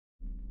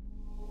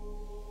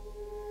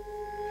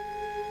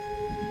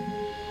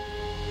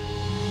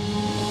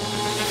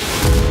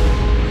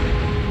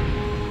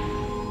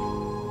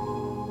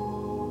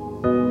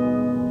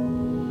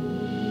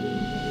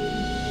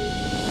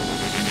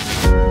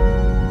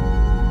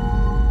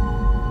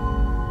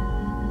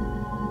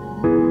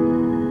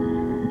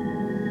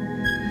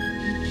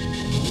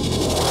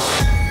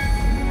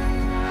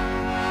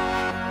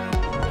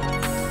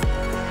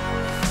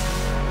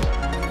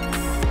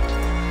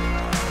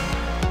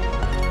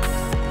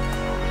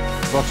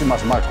Proxima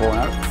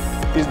Smartconer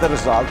is the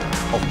result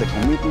of the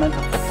commitment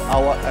of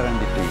our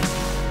R&D team.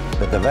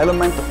 The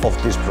development of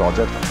this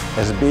project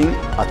has been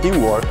a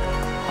teamwork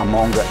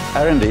among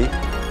R&D,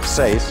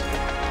 sales,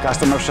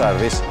 customer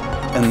service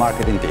and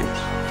marketing teams.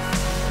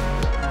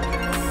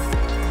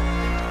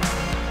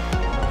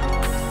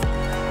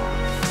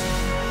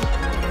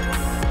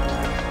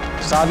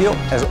 Savio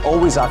has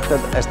always acted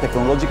as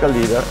technological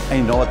leader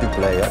and innovative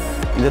player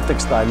in the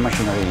textile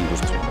machinery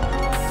industry.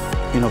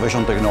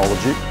 Innovation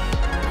technology,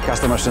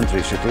 customer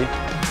centricity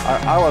are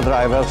our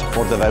drivers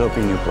for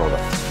developing new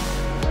products.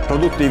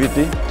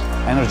 Productivity,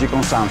 energy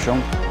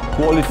consumption,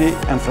 quality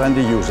and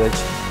friendly usage,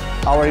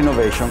 our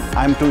innovation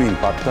aim to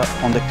impact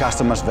on the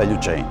customer's value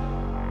chain.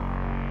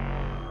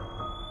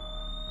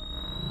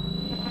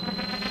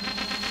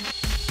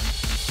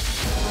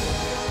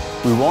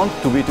 We want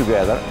to be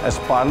together as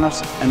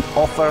partners and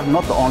offer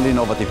not only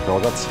innovative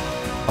products,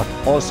 but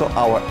also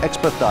our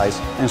expertise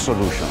and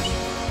solutions,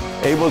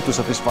 able to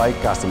satisfy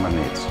customer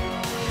needs.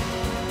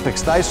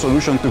 Textile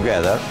Solution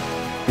Together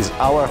is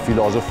our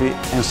philosophy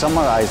and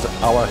summarizes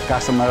our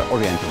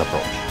customer-oriented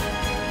approach.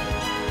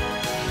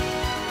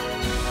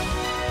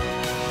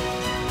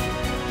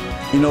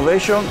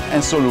 Innovation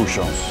and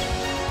solutions.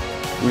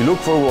 We look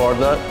forward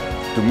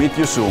to meet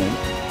you soon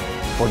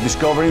for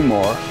discovering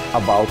more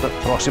about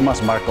Proxima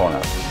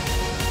Smartconer.